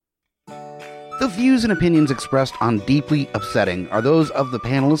The views and opinions expressed on Deeply Upsetting are those of the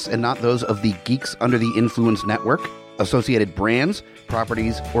panelists and not those of the Geeks Under the Influence Network, associated brands,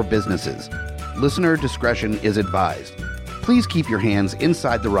 properties, or businesses. Listener discretion is advised. Please keep your hands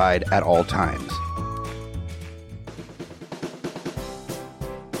inside the ride at all times.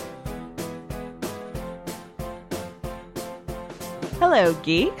 Hello,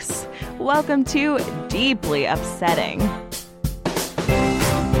 geeks. Welcome to Deeply Upsetting.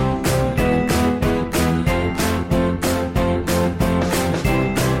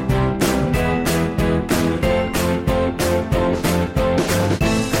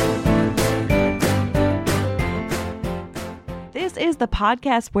 This is the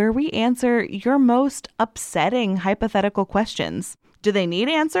podcast where we answer your most upsetting hypothetical questions. Do they need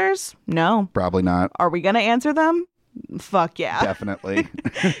answers? No. Probably not. Are we going to answer them? Fuck yeah. Definitely.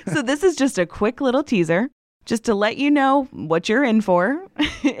 So this is just a quick little teaser, just to let you know what you're in for.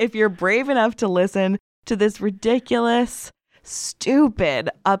 If you're brave enough to listen to this ridiculous, stupid,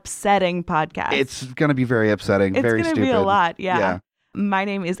 upsetting podcast. It's going to be very upsetting, very stupid. It's going to be a lot, yeah. My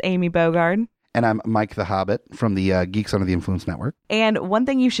name is Amy Bogard. And I'm Mike the Hobbit from the Geeks Under the Influence Network. And one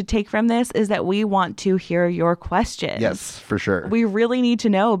thing you should take from this is that we want to hear your questions. Yes, for sure. We really need to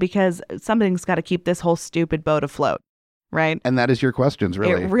know because something's got to keep this whole stupid boat afloat, right? And that is your questions,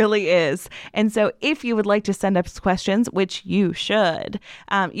 really. It really is. And so if you would like to send us questions, which you should,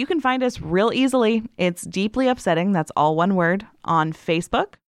 you can find us real easily. It's Deeply Upsetting, that's all one word, on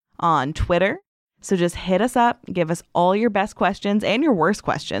Facebook, on Twitter. So just hit us up, give us all your best questions and your worst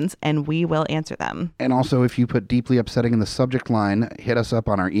questions, and we will answer them. And also, if you put Deeply Upsetting in the subject line, hit us up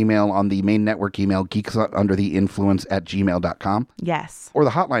on our email on the main network email, geeksundertheinfluence@gmail.com. Yes. Or the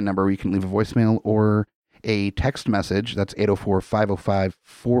hotline number where you can leave a voicemail or a text message. That's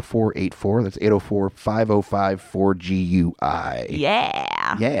 804-505-4484. That's 804-505-4GUI.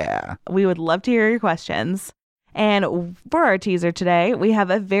 Yeah. Yeah. We would love to hear your questions. And for our teaser today, we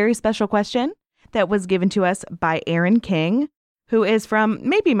have a very special question that was given to us by Aaron King, who is from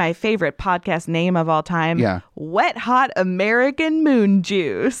maybe my favorite podcast name of all time, Wet Hot American Moon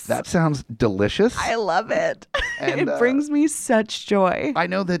Juice. That sounds delicious. I love it. And, it brings me such joy. I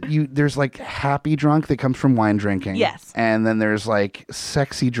know that there's like happy drunk that comes from wine drinking. Yes. And then there's like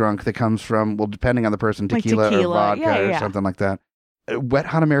sexy drunk that comes from, well, depending on the person, tequila. Or vodka or something like that. Wet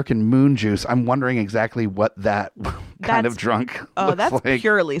Hot American Moon Juice. I'm wondering exactly what that kind of drunk looks that's like.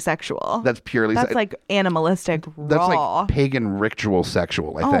 Purely sexual. That's purely That's like animalistic, raw. That's like pagan ritual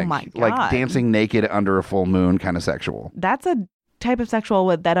sexual, I think. Oh my God. Like dancing naked under a full moon kind of sexual. That's a type of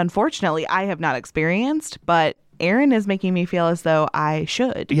sexual that unfortunately I have not experienced, but Aaron is making me feel as though I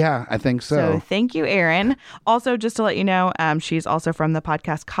should. Yeah, I think so. So thank you, Aaron. Also, just to let you know, she's also from the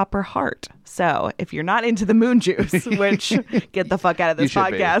podcast Copper Heart. So if you're not into the moon juice, which get the fuck out of this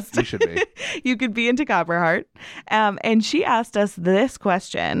podcast. You should be. You could be into Copper Heart. And she asked us this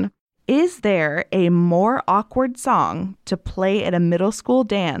question. Is there a more awkward song to play at a middle school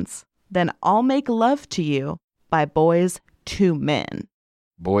dance than I'll Make Love to You by Boys II Men?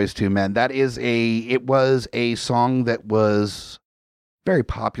 Boys II Men. It was a song that was very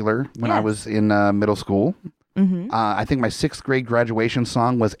popular when I was in middle school. Mm-hmm. I think my 6th grade graduation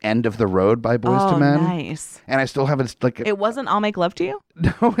song was End of the Road by Boys II Men. Nice. And I still have it like... It wasn't I'll Make Love to You?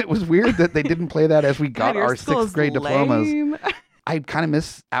 No, it was weird that they didn't play that as we got our 6th grade diplomas. I kind of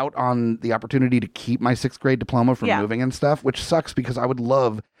missed out on the opportunity to keep my 6th grade diploma from moving and stuff, which sucks because I would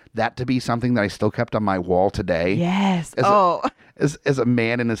love that to be something that I still kept on my wall today. Yes. As a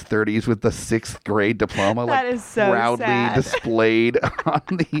man in his 30s with the 6th grade diploma, that like is so proudly sad. displayed on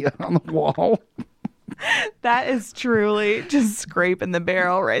the wall. That is truly just scraping the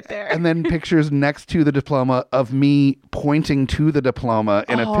barrel right there. And then pictures next to the diploma of me pointing to the diploma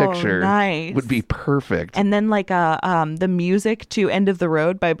in a picture would be perfect. And then like the music to End of the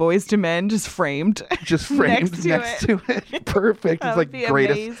Road by Boys II Men just framed. Just framed next to it. Perfect. It's like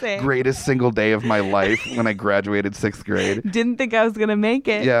greatest single day of my life when I graduated 6th grade. Didn't think I was going to make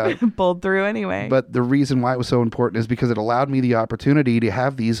it. Yeah. Pulled through anyway. But the reason why it was so important is because it allowed me the opportunity to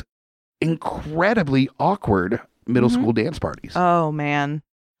have these incredibly awkward middle school dance parties. Oh, man.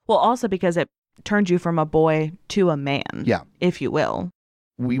 Well, also because it turned you from a boy to a man. Yeah. If you will.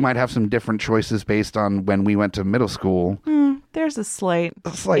 We might have some different choices based on when we went to middle school. There's a slight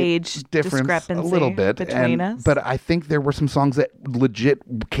age difference, discrepancy a little bit between us. But I think there were some songs that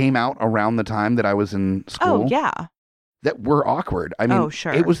legit came out around the time that I was in school. Oh, yeah. That were awkward. I mean,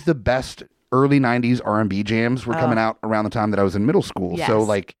 sure. It was the best early 90s R&B jams were coming out around the time that I was in middle school. Yes. So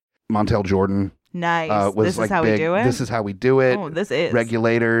like Montel Jordan, Nice. Was This like is how big. we do it? This is how we do it. Oh, this is.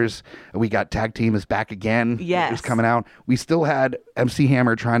 Regulators. We got Tag Team is back again. Yes. It was coming out. We still had MC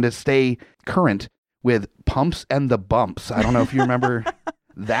Hammer trying to stay current with Pumps and the Bumps. I don't know if you remember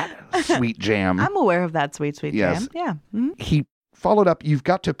that sweet jam. I'm aware of that sweet Yes. jam. Yeah. Mhm. He followed up You've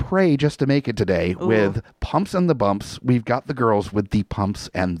Got to Pray Just to Make It Today Ooh. with Pumps and the Bumps. We've got the girls with the Pumps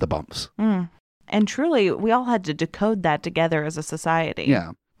and the Bumps. Mm. And truly, we all had to decode that together as a society.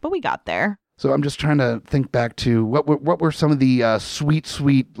 Yeah. But we got there. So I'm just trying to think back to what were some of the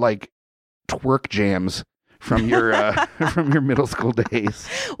sweet like twerk jams from your from your middle school days.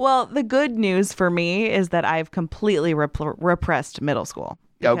 Well, the good news for me is that I've completely repressed middle school.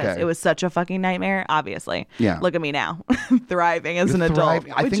 Because Okay. it was such a fucking nightmare, obviously. Yeah. Look at me now, thriving as You're an adult.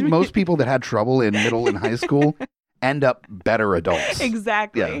 thriving. I think most people that had trouble in middle and high school end up better adults.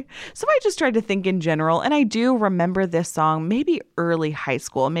 Exactly. Yeah. So I just tried to think in general, and I do remember this song, maybe early high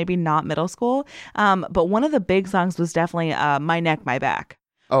school, maybe not middle school. But one of the big songs was definitely My Neck, My Back.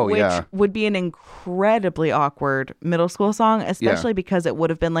 Oh, which yeah. would be an incredibly awkward middle school song, especially because it would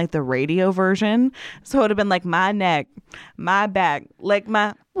have been like the radio version. So it would have been like my neck, my back, like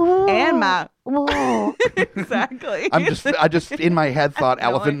my and my. Exactly. I just in my head thought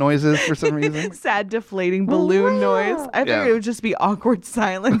elephant noises for some reason. Sad deflating balloon noise. I figured Yeah. it would just be awkward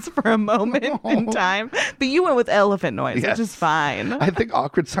silence for a moment in time. But you went with elephant noise, Yes. which is fine. I think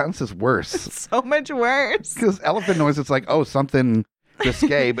awkward silence is worse. So much worse. Because elephant noise, it's like, oh, something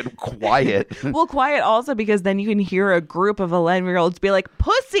risque, but quiet. Well, quiet also because then you can hear a group of 11-year-olds be like,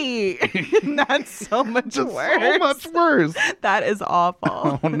 pussy. That's so much Just worse. so much worse. That is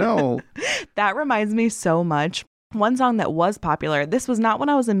awful. Oh, no. That reminds me so much. One song that was popular, this was not when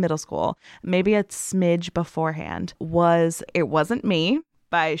I was in middle school, maybe a smidge beforehand, was It Wasn't Me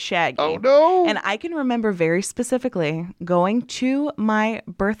by Shaggy. Oh, no. And I can remember very specifically going to my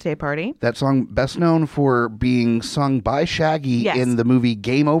birthday party. That song best known for being sung by Shaggy Yes. in the movie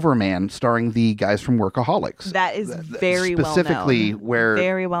Game Over Man, starring the guys from Workaholics. That is very well known. Specifically where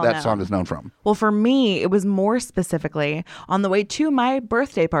Very well that known. song is known from. Well, for me, it was more specifically on the way to my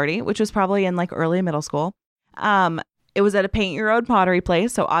birthday party, which was probably in like early middle school. It was at a Paint Your Own Pottery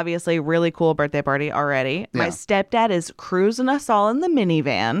place, so obviously really cool birthday party already. Yeah. My stepdad is cruising us all in the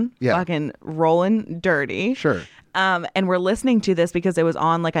minivan, Yeah. fucking rolling dirty. Sure. And we're listening to this because it was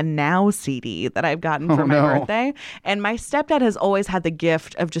on like a Now CD that I've gotten for my no. birthday. And my stepdad has always had the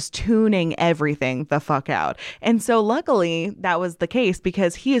gift of just tuning everything the fuck out. And so luckily that was the case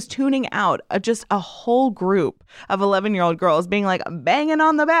because he is tuning out just a whole group of 11-year-old girls being like banging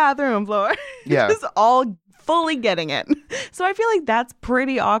on the bathroom floor. Yeah. Just all fully getting it. So I feel like that's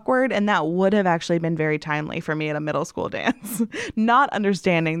pretty awkward, and that would have actually been very timely for me at a middle school dance. Not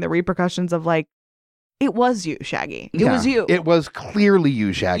understanding the repercussions of like, it was you, Shaggy. It was you. It was clearly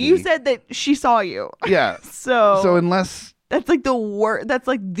you, Shaggy. You said that she saw you. Yeah. So unless that's like the worst. That's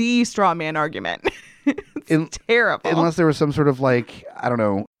like the straw man argument. It's terrible. unless there was some sort of like, I don't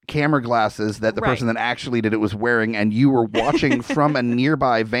know, camera glasses that the Right. person that actually did it was wearing, and you were watching from a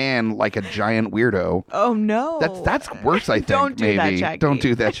nearby van like a giant weirdo. Oh no. That's worse, I think. Don't do that, maybe. Shaggy. Don't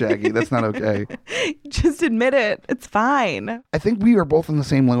do that, Shaggy. That's not okay. Just admit it. It's fine. I think we are both on the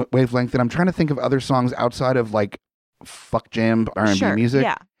same wavelength, and I'm trying to think of other songs outside of like fuck jam R&B Sure. music.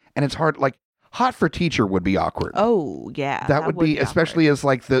 Yeah. And it's hard, like Hot for Teacher would be awkward. Oh yeah. that would be, especially as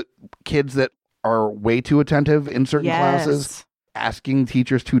like the kids that are way too attentive in certain classes. Asking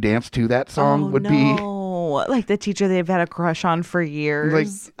teachers to dance to that song would be like the teacher they've had a crush on for years.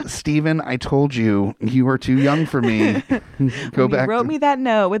 like, Steven, I told you, you were too young for me. Go When back. you wrote me that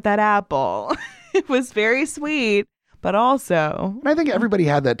note with that apple. It was very sweet, but also. And I think everybody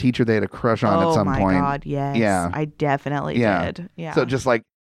had that teacher they had a crush on at some point. Oh my God, yes. Yeah. I definitely Yeah. did. Yeah. So just like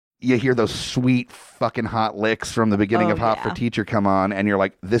you hear those sweet fucking hot licks from the beginning Oh, of Hot yeah. for Teacher come on, and you're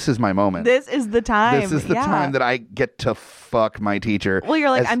like, this is my moment. This is the time. This is the Yeah. time that I get to fuck my teacher. Well,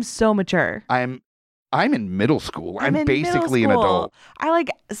 you're like, As I'm so mature. I'm in middle school. I'm in basically middle an school. adult. I like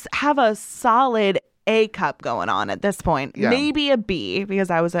have a solid A cup going on at this point. Yeah. Maybe a B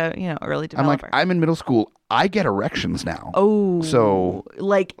because I was a early I'm like, developer. I'm in middle school. I get erections now. Oh, So,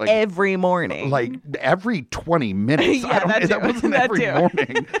 like like- every morning, Like every 20 minutes. Yeah, that too. wasn't That every too.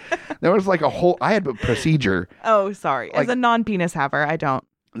 morning. There was like I had a procedure. Oh, sorry. As like- a non-penis haver, I don't.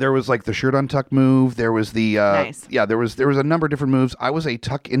 There was like the shirt untuck move. There was the Nice. yeah. There was a number of different moves. I was a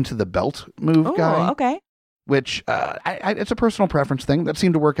tuck into the belt move Oh, guy, okay. which it's a personal preference thing that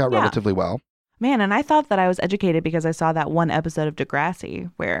seemed to work out Yeah. relatively well. Man, and I thought that I was educated because I saw that one episode of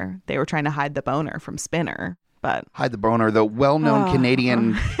Degrassi where they were trying to hide the boner from Spinner. But Hide the Boner, the well-known Oh.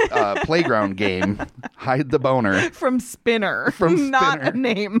 Canadian playground game. Hide the Boner. from Spinner, From not Spinner. a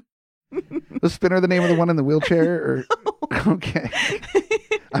name. Was Spinner the name of the one in the wheelchair? Or... Okay.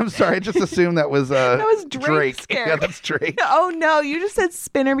 I'm sorry. I just assumed that was Drake's Yeah, character. that's Drake. Oh no, you just said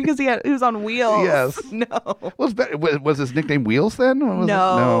Spinner because he was on wheels. Yes. No. Was his nickname Wheels then? What was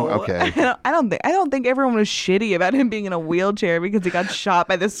No. it? No. Okay. I don't think everyone was shitty about him being in a wheelchair because he got shot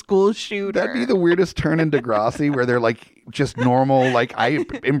by the school shooter. That'd be the weirdest turn in Degrassi where they're like just normal, like I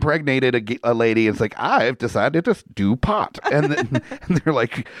impregnated a lady. It's like, I've decided to just do pot. And then and they're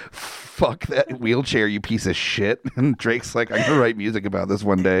like, fuck that wheelchair, you piece of shit. And Drake's like, I'm going to write music about this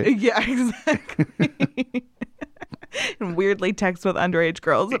one day. Yeah, exactly. And weirdly texts with underage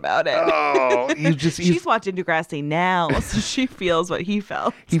girls about it. Oh, She's watching Degrassi now, so she feels what he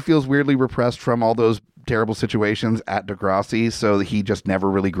felt. He feels weirdly repressed from all those terrible situations at Degrassi, so he just never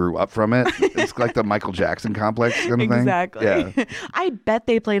really grew up from it. It's like the Michael Jackson complex kind of thing. Exactly. Yeah. I bet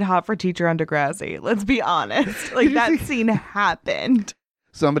they played Hot for Teacher on Degrassi. Let's be honest. Like that scene happened.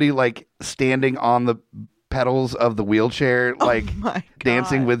 Somebody like standing on the pedals of the wheelchair, like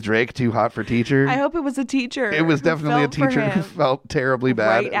dancing with Drake, Too Hot for Teacher. I hope it was a teacher. It was definitely a teacher who felt terribly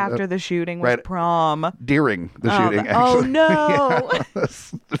bad. Right after the shooting was prom. During the shooting, actually. Oh, no. Yeah,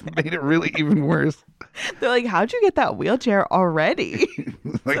 made it really even worse. They're like, how'd you get that wheelchair already?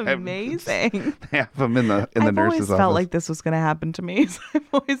 Like, it's amazing. They have them in the nurse's office. I've always felt like this was going to happen to me. So I've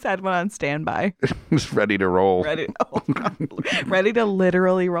always had one on standby. Just ready to roll. Ready to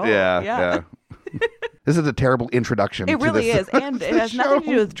literally roll. Yeah. This is a terrible introduction. It really is. And it has nothing to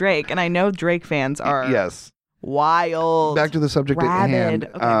do with Drake. And I know Drake fans are wild. Back to the subject at hand.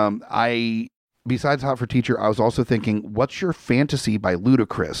 Okay. Besides Hot for Teacher, I was also thinking, What's Your Fantasy by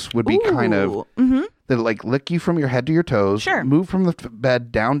Ludacris would be kind of that like lick you from your head to your toes, move from the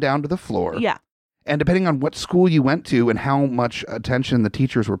bed down to the floor. Yeah. And depending on what school you went to and how much attention the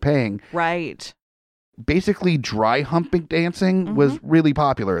teachers were paying. Right. Basically, dry humping dancing was really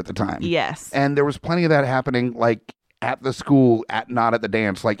popular at the time. Yes. And there was plenty of that happening like at the school, not at the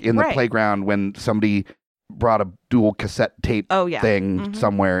dance, like in the playground when somebody brought a dual cassette tape thing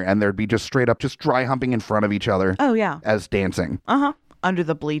somewhere, and there'd be just straight up just dry humping in front of each other. Oh, yeah. As dancing. Under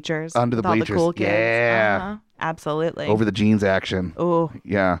the bleachers. Under the bleachers. All the cool kids. Yeah. Absolutely. Over the jeans action. Oh.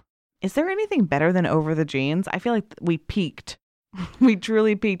 Yeah. Is there anything better than Over the Jeans? I feel like we peaked. We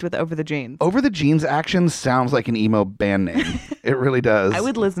truly peaked with Over the Jeans. Over the Jeans action sounds like an emo band name. It really does. I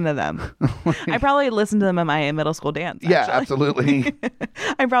would listen to them. I probably listened to them in my middle school dance. Yeah, absolutely.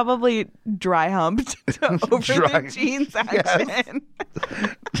 I probably dry humped to Over the Jeans action.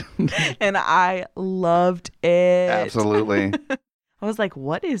 Yes. And I loved it. Absolutely. I was like,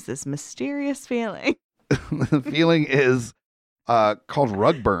 what is this mysterious feeling? The feeling is called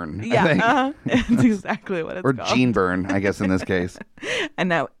rug burn. Yeah, it's exactly what it's called. Or gene burn, I guess, in this case. And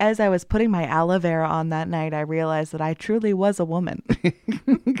now, as I was putting my aloe vera on that night, I realized that I truly was a woman.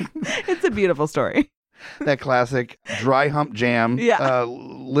 It's a beautiful story. That classic dry hump jam,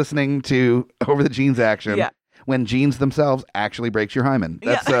 listening to Over the Jeans action when jeans themselves actually breaks your hymen.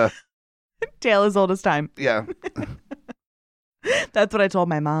 That's tale as old as time. Yeah. That's what I told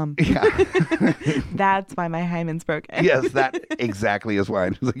my mom. Yeah. That's why my hymen's broken. Yes, that exactly is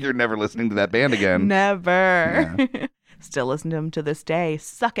why. Like, you're never listening to that band again. Never. Yeah. Still listen to them to this day.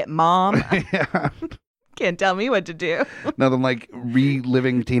 Suck it, Mom. Yeah. Can't tell me what to do. Nothing like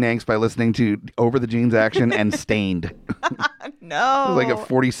reliving teen angst by listening to Over the Jeans action and Stained. No. Like a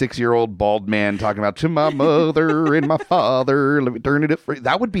 46-year-old bald man talking about to my mother and my father. Let me turn it free.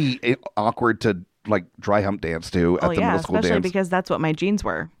 That would be awkward to like dry hump dance to at the middle school dance. Especially because that's what my jeans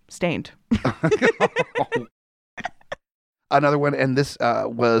were, stained. Another one, and this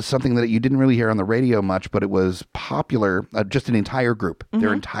was something that you didn't really hear on the radio much, but it was popular, just an entire group,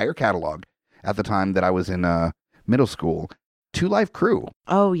 their entire catalog at the time that I was in middle school. Two Live Crew.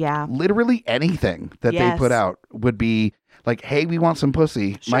 Oh, yeah. Literally anything that they put out would be like, hey, we want some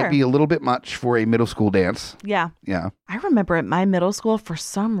pussy. Sure. Might be a little bit much for a middle school dance. Yeah. Yeah. I remember at my middle school, for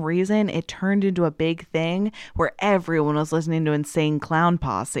some reason, it turned into a big thing where everyone was listening to Insane Clown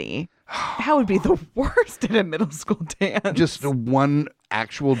Posse. That would be the worst at a middle school dance. Just one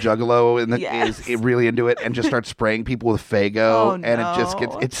actual juggalo is really into it and just starts spraying people with Faygo. And it just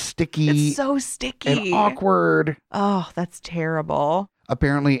it's sticky. It's so sticky. And awkward. Oh, that's terrible.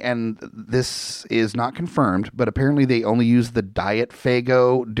 Apparently, and this is not confirmed, but apparently they only use the diet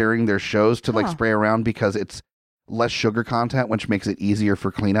Faygo during their shows to like spray around because it's less sugar content, which makes it easier for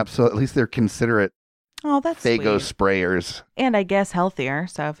cleanup. So at least they're considerate. Oh, that's Faygo sweet. sprayers. And I guess healthier.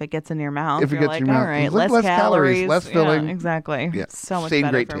 So if it gets in your mouth, if it you're gets like, in your mouth, all right, less calories, less filling. Yeah, exactly. Yeah. So much Same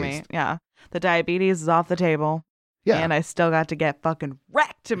better great for taste. me. Yeah. The diabetes is off the table. Yeah. And I still got to get fucking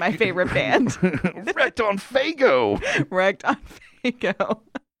wrecked in my favorite band. Wrecked on Faygo. Wrecked on Faygo.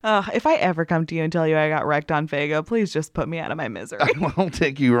 If I ever come to you and tell you I got wrecked on Faygo, please just put me out of my misery. I will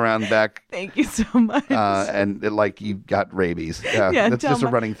take you around back. Thank you so much. And like you got rabies. Yeah, that's just a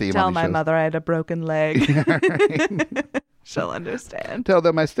running theme. Tell on these my shows. mother I had a broken leg. Yeah, right. She'll understand. Tell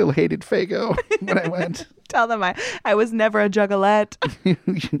them I still hated Faygo when I went. Tell them I was never a juggalette.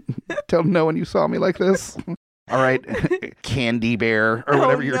 Tell them no when you saw me like this. All right. Candy Bear or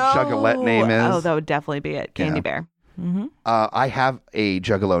whatever your juggalette name is. Oh, that would definitely be it. Candy Bear. Mm-hmm. I have a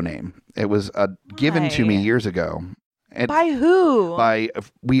juggalo name. It was given to me years ago. By who?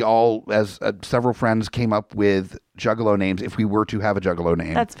 We all, as several friends, came up with juggalo names if we were to have a juggalo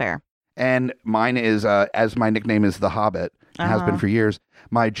name. That's fair. And mine is, as my nickname is The Hobbit, has been for years,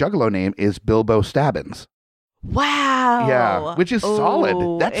 my juggalo name is Bilbo Stabbins. Wow. Yeah, which is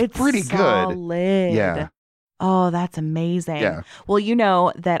solid. That's pretty solid. good. Yeah. Oh, that's amazing. Yeah. Well, you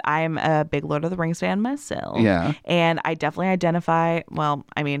know that I'm a big Lord of the Rings fan myself. Yeah. And I definitely identify, well,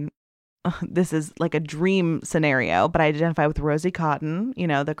 I mean, this is like a dream scenario, but I identify with Rosie Cotton, you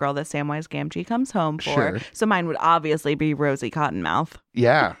know, the girl that Samwise Gamgee comes home for. Sure. So mine would obviously be Rosie Cottonmouth.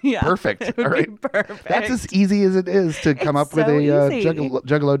 Yeah. Yeah. Perfect. It would All right. be perfect. That's as easy as it is to come up with so a easy.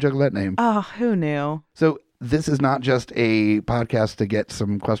 juggalette name. Oh, who knew? So this is not just a podcast to get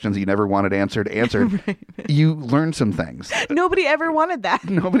some questions you never wanted answered. Right. You learn some things. Nobody ever wanted that.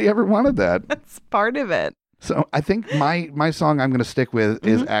 Nobody ever wanted that. That's part of it. So I think my song I'm going to stick with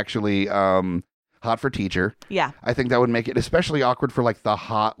is actually Hot for Teacher. Yeah. I think that would make it especially awkward for like the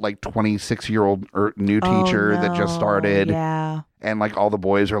hot like 26-year-old new teacher that just started. Yeah. And like all the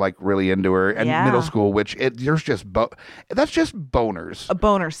boys are like really into her. And Yeah. middle school, which there's just that's just boners. A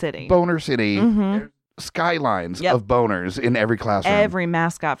boner city. Boner City. Mhm. Skylines Yep. of boners in every classroom. Every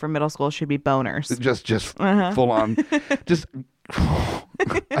mascot for middle school should be boners. Just full on. Just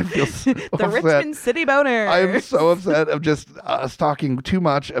I feel so The upset. Richmond City boners. I am so upset of just us talking too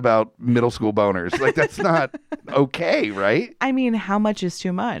much about middle school boners. Like that's not okay, right? I mean, how much is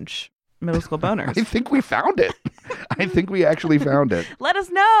too much? Middle school boners. I think we found it. I think we actually found it. Let us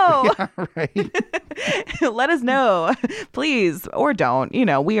know. Yeah, right. Let us know, please, or don't. You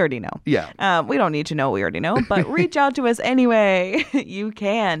know, we already know. Yeah. We don't need to know what we already know, but reach out to us anyway. You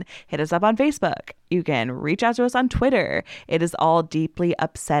can hit us up on Facebook. You can reach out to us on Twitter. It is all deeply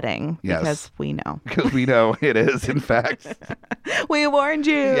upsetting because we know. Because we know it is, in fact. We warned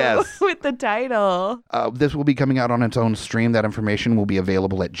you with the title. This will be coming out on its own stream. That information will be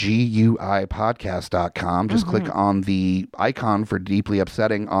available at guipodcast.com. Just click on the icon for Deeply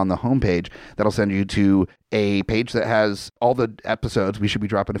Upsetting on the homepage. That'll send you to a page that has all the episodes. We should be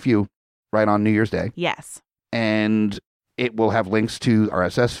dropping a few right on New Year's Day. Yes. And it will have links to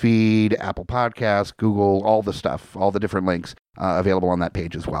RSS feed, Apple Podcasts, Google, all the stuff, all the different links available on that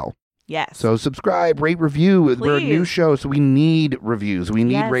page as well. Yes. So subscribe, rate, review. Please. We're a new show, so we need reviews. We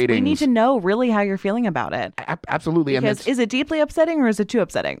need ratings. We need to know really how you're feeling about it. Absolutely. Because is it deeply upsetting or is it too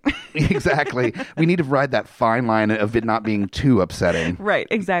upsetting? Exactly. We need to ride that fine line of it not being too upsetting. Right,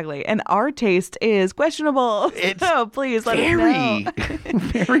 exactly. And our taste is questionable. So please let us know.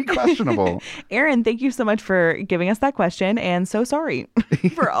 Very questionable. Aaron, thank you so much for giving us that question, and so sorry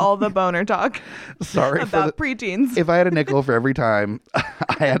for all the boner talk. Sorry about preteens. If I had a nickel for every time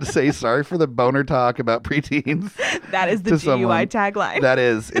I had to say sorry for the boner talk about preteens. That is the GUI tagline. That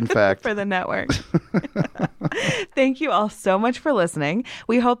is, in fact. For the network. Thank you all so much for listening.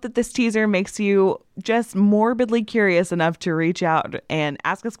 We hope that this teaser makes you just morbidly curious enough to reach out and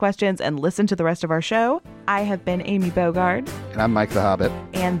ask us questions and listen to the rest of our show. I have been Amy Bogard. And I'm Mike the Hobbit.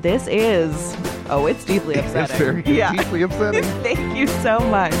 And this is... Oh, it's deeply upsetting. It's very deeply upsetting. Thank you so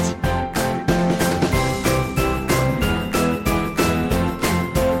much.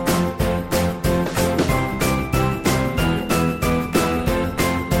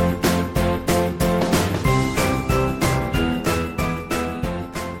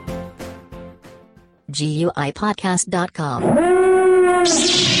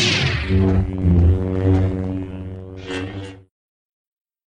 GUIPodcast.com